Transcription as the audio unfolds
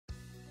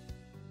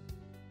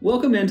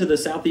Welcome into the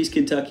Southeast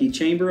Kentucky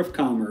Chamber of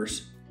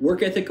Commerce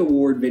Work Ethic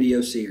Award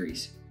video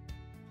series.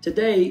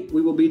 Today,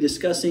 we will be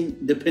discussing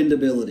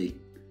dependability.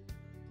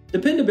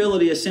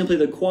 Dependability is simply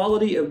the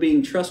quality of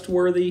being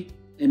trustworthy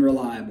and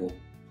reliable.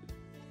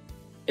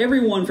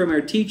 Everyone from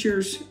our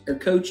teachers, our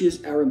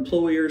coaches, our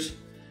employers,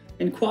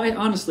 and quite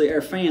honestly,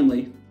 our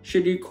family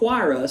should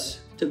require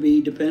us to be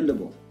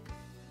dependable.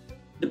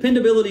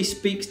 Dependability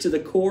speaks to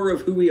the core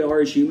of who we are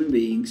as human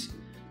beings,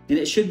 and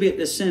it should be at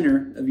the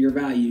center of your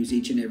values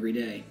each and every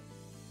day.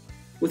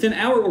 Within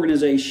our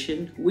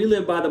organization, we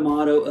live by the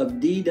motto of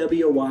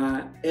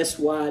DWYSYWD,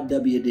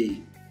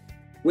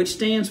 which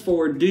stands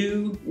for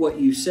do what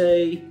you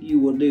say you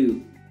will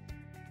do.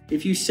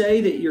 If you say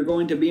that you're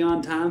going to be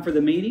on time for the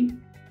meeting,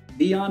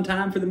 be on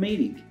time for the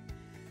meeting.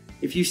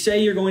 If you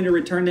say you're going to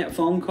return that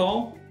phone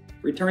call,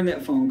 return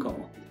that phone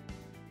call.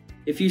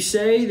 If you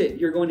say that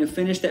you're going to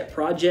finish that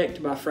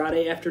project by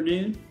Friday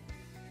afternoon,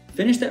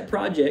 finish that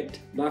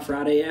project by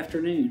Friday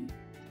afternoon.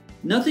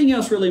 Nothing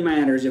else really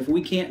matters if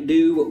we can't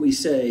do what we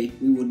say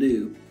we will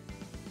do.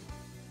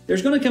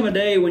 There's going to come a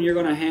day when you're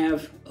going to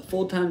have a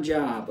full-time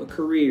job, a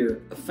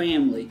career, a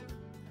family,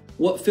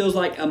 what feels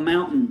like a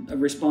mountain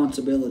of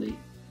responsibility.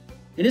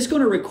 And it's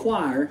going to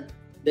require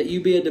that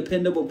you be a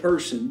dependable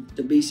person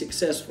to be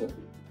successful.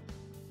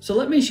 So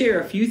let me share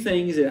a few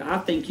things that I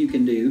think you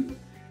can do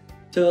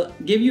to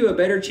give you a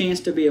better chance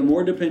to be a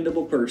more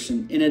dependable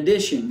person in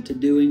addition to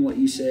doing what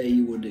you say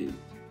you will do.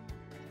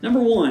 Number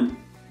one,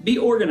 be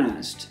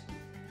organized.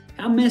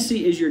 How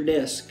messy is your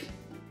desk?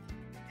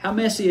 How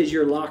messy is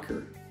your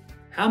locker?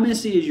 How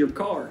messy is your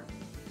car?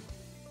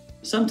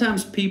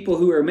 Sometimes people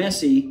who are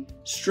messy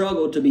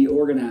struggle to be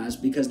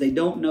organized because they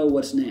don't know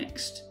what's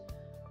next.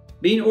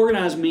 Being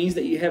organized means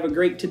that you have a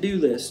great to-do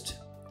list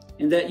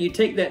and that you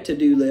take that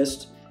to-do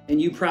list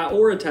and you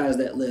prioritize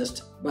that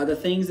list by the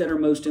things that are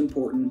most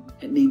important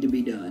and need to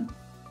be done.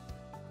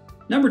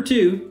 Number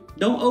two,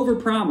 don't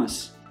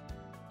overpromise.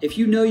 If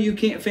you know you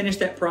can't finish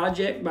that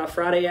project by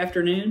Friday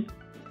afternoon,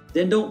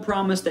 then don't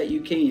promise that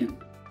you can.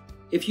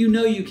 If you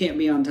know you can't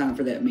be on time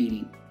for that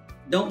meeting,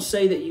 don't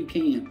say that you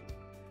can.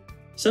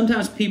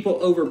 Sometimes people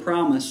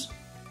overpromise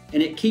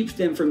and it keeps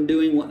them from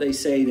doing what they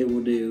say they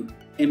will do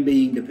and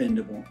being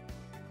dependable.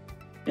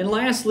 And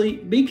lastly,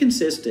 be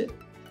consistent.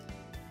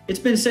 It's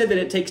been said that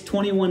it takes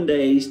 21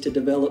 days to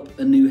develop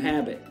a new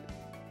habit.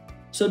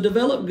 So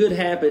develop good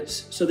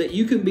habits so that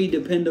you can be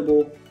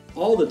dependable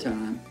all the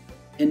time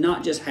and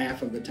not just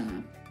half of the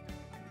time.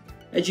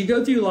 As you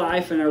go through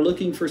life and are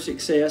looking for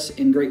success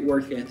and great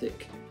work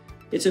ethic,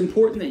 it's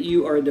important that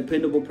you are a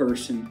dependable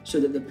person so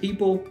that the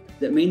people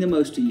that mean the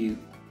most to you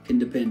can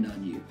depend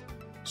on you.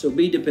 So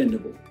be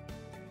dependable.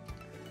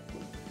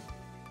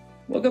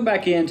 Welcome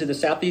back into the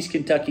Southeast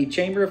Kentucky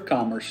Chamber of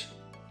Commerce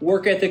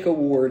Work Ethic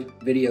Award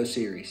video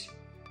series.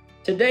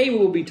 Today we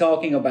will be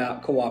talking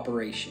about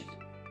cooperation.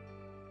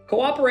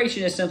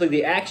 Cooperation is simply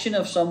the action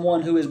of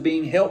someone who is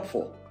being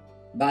helpful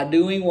by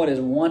doing what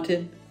is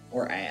wanted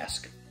or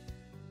asked.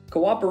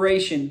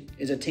 Cooperation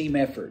is a team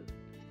effort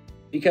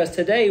because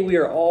today we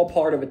are all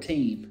part of a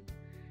team.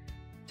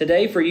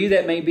 Today for you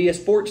that may be a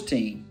sports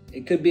team,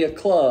 it could be a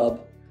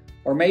club,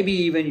 or maybe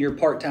even your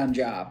part-time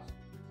job.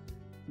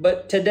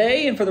 But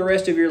today and for the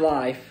rest of your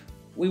life,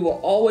 we will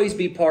always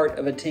be part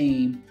of a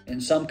team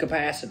in some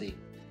capacity.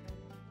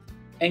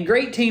 And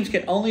great teams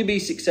can only be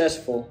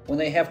successful when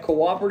they have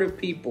cooperative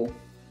people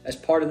as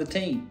part of the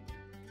team.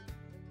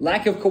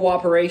 Lack of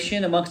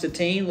cooperation amongst a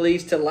team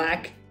leads to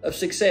lack of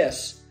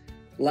success,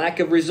 lack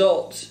of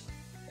results,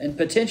 and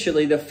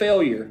potentially the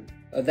failure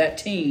of that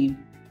team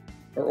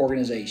or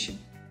organization.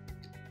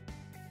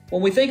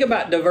 When we think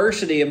about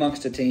diversity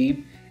amongst a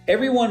team,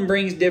 everyone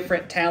brings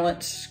different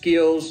talents,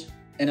 skills,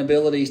 and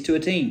abilities to a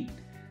team.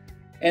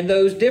 And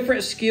those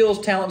different skills,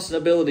 talents, and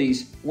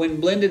abilities,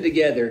 when blended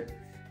together,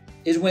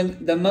 is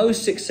when the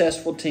most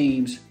successful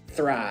teams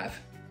thrive.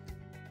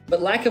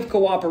 But lack of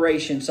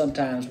cooperation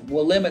sometimes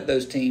will limit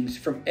those teams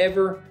from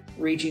ever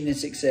reaching the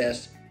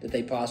success that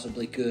they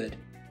possibly could.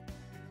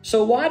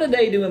 So why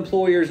today do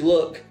employers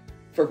look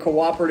for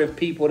cooperative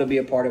people to be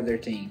a part of their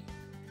team?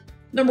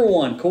 Number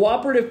one,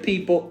 cooperative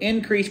people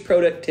increase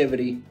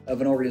productivity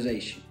of an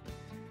organization.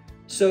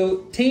 So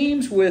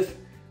teams with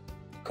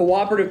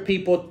cooperative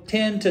people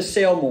tend to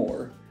sell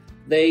more,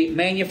 they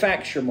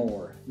manufacture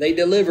more, they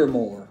deliver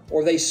more,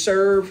 or they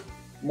serve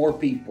more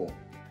people.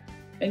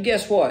 And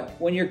guess what?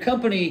 When your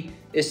company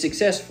is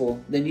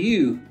successful, then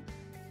you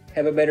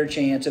have a better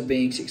chance of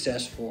being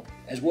successful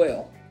as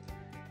well.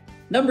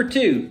 Number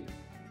two,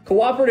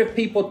 cooperative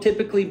people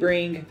typically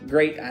bring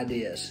great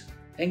ideas.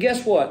 And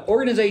guess what?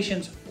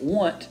 Organizations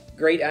want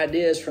great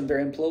ideas from their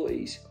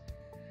employees.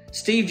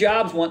 Steve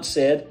Jobs once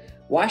said,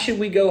 "Why should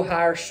we go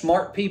hire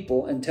smart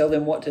people and tell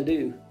them what to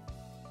do?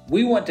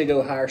 We want to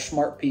go hire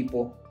smart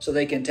people so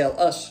they can tell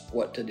us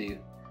what to do."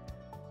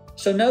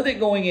 So know that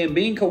going in,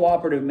 being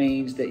cooperative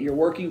means that you're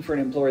working for an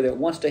employer that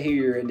wants to hear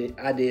your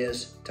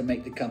ideas to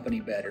make the company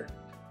better.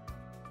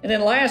 And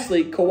then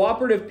lastly,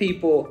 cooperative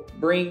people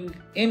bring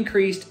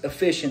increased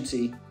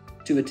efficiency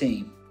to a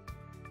team.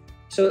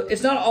 So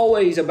it's not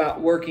always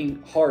about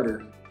working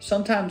harder.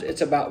 Sometimes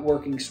it's about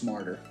working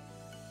smarter.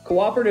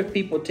 Cooperative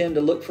people tend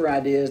to look for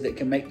ideas that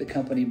can make the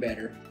company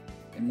better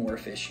and more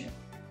efficient.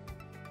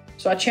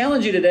 So I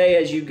challenge you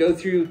today as you go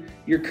through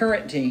your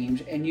current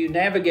teams and you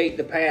navigate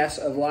the paths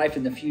of life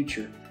in the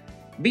future.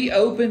 Be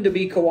open to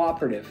be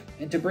cooperative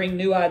and to bring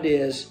new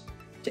ideas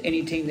to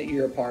any team that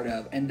you're a part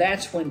of. And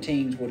that's when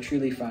teams will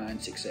truly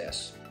find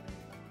success.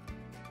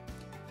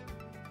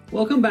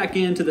 Welcome back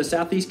into the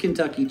Southeast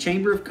Kentucky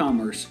Chamber of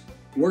Commerce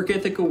Work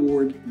Ethic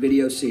Award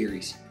video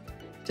series.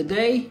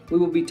 Today, we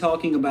will be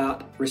talking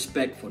about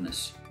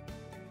respectfulness.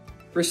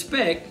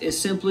 Respect is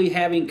simply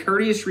having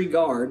courteous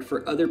regard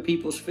for other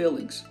people's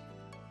feelings,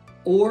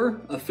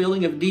 or a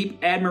feeling of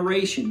deep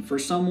admiration for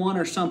someone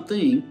or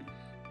something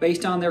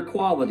based on their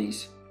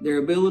qualities, their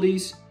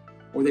abilities,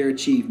 or their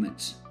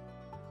achievements.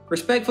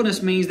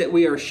 Respectfulness means that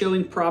we are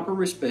showing proper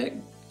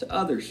respect to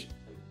others.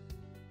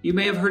 You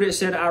may have heard it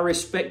said, I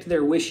respect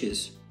their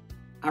wishes,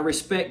 I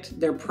respect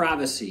their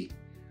privacy,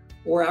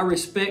 or I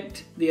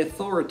respect the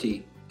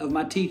authority of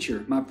my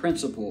teacher, my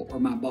principal, or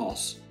my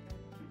boss.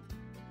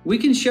 We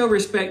can show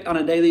respect on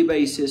a daily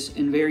basis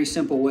in very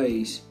simple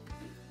ways.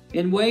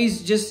 In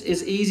ways just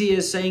as easy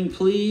as saying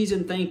please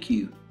and thank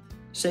you,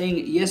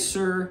 saying yes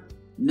sir,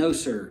 no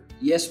sir,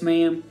 yes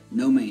ma'am,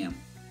 no ma'am.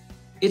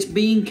 It's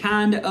being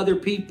kind to other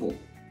people,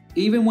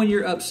 even when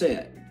you're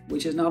upset,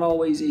 which is not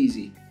always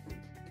easy.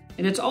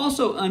 And it's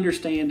also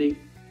understanding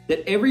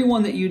that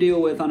everyone that you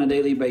deal with on a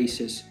daily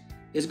basis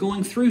is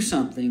going through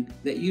something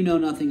that you know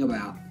nothing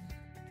about.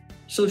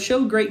 So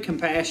show great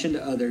compassion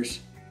to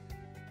others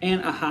and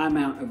a high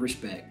amount of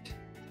respect.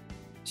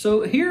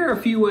 So here are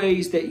a few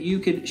ways that you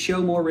can show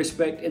more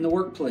respect in the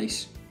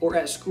workplace or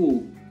at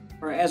school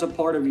or as a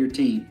part of your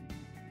team.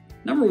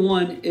 Number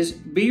one is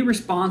be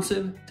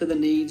responsive to the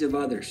needs of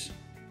others.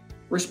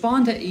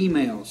 Respond to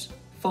emails,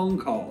 phone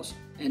calls,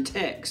 and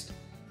text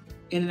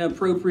in an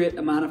appropriate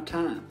amount of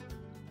time.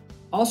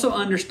 Also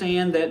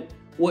understand that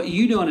what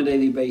you do on a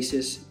daily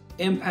basis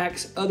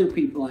impacts other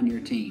people on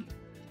your team.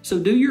 So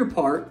do your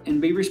part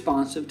and be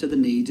responsive to the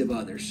needs of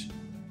others.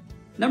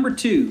 Number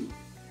two,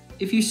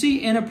 if you see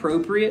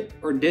inappropriate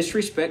or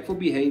disrespectful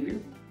behavior,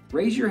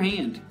 raise your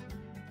hand.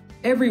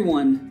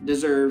 Everyone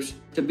deserves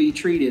to be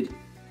treated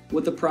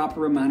with the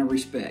proper amount of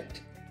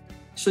respect.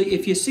 So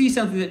if you see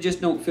something that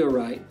just don't feel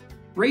right,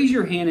 raise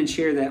your hand and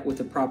share that with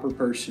the proper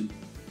person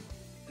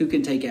who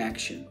can take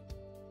action.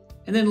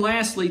 And then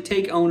lastly,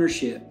 take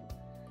ownership.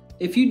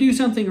 If you do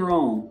something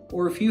wrong,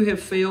 or if you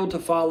have failed to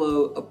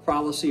follow a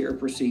policy or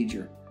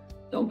procedure,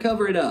 don't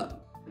cover it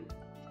up.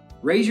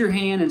 Raise your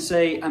hand and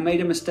say, I made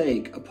a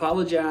mistake,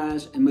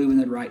 apologize, and move in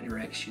the right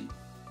direction.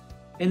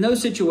 In those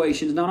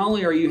situations, not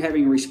only are you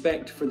having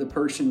respect for the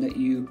person that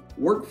you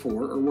work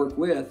for or work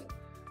with,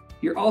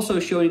 you're also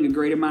showing a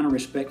great amount of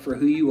respect for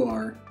who you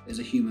are as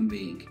a human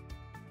being.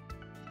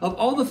 Of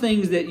all the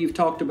things that you've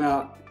talked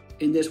about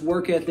in this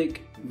work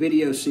ethic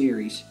video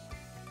series,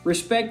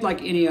 respect,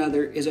 like any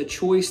other, is a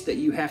choice that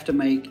you have to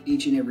make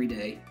each and every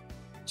day.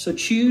 So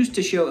choose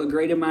to show a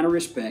great amount of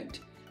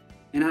respect,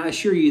 and I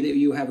assure you that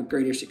you will have a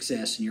greater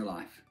success in your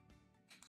life.